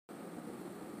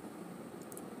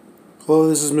Hello,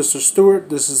 this is Mr. Stewart.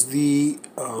 This is the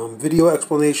video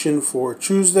explanation for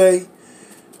Tuesday.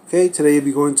 Okay, today you'll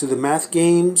be going to the math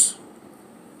games.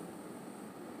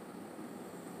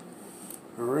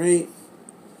 Alright.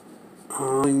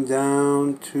 Going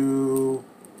down to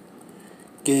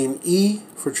game E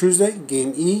for Tuesday.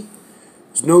 Game E.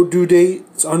 There's no due date.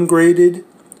 It's ungraded.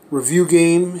 Review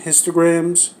game,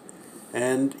 histograms,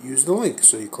 and use the link.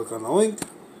 So you click on the link.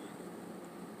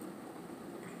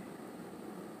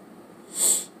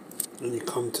 And you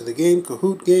come to the game,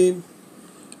 Kahoot game.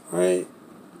 Alright.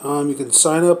 You can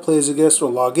sign up, play as a guest, or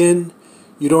log in.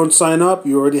 You don't sign up,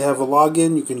 you already have a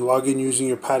login. You can log in using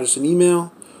your Patterson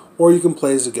email, or you can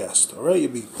play as a guest. Alright,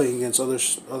 you'll be playing against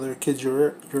other kids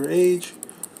your age.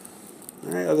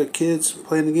 Alright, other kids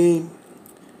playing the game.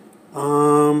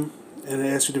 And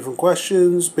it asks you different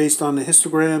questions based on the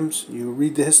histograms. You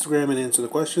read the histogram and answer the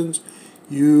questions.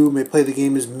 You may play the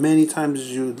game as many times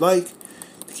as you would like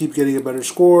to keep getting a better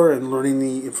score and learning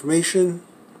the information.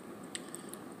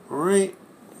 Alright.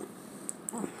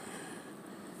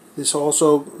 This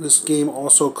game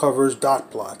also covers dot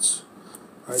plots.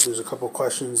 Alright, there's a couple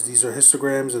questions. These are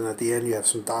histograms, and at the end you have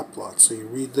some dot plots. So you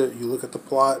look at the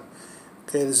plot.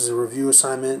 Okay, this is a review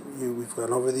assignment. We've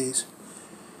gone over these.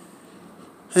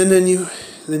 And then you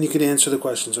can answer the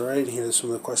questions. Alright, here's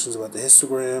some of the questions about the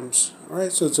histograms.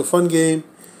 Alright, so it's a fun game.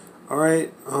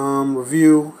 Alright,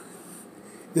 review.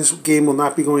 This game will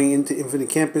not be going into Infinite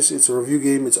Campus. It's a review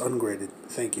game. It's ungraded.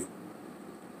 Thank you.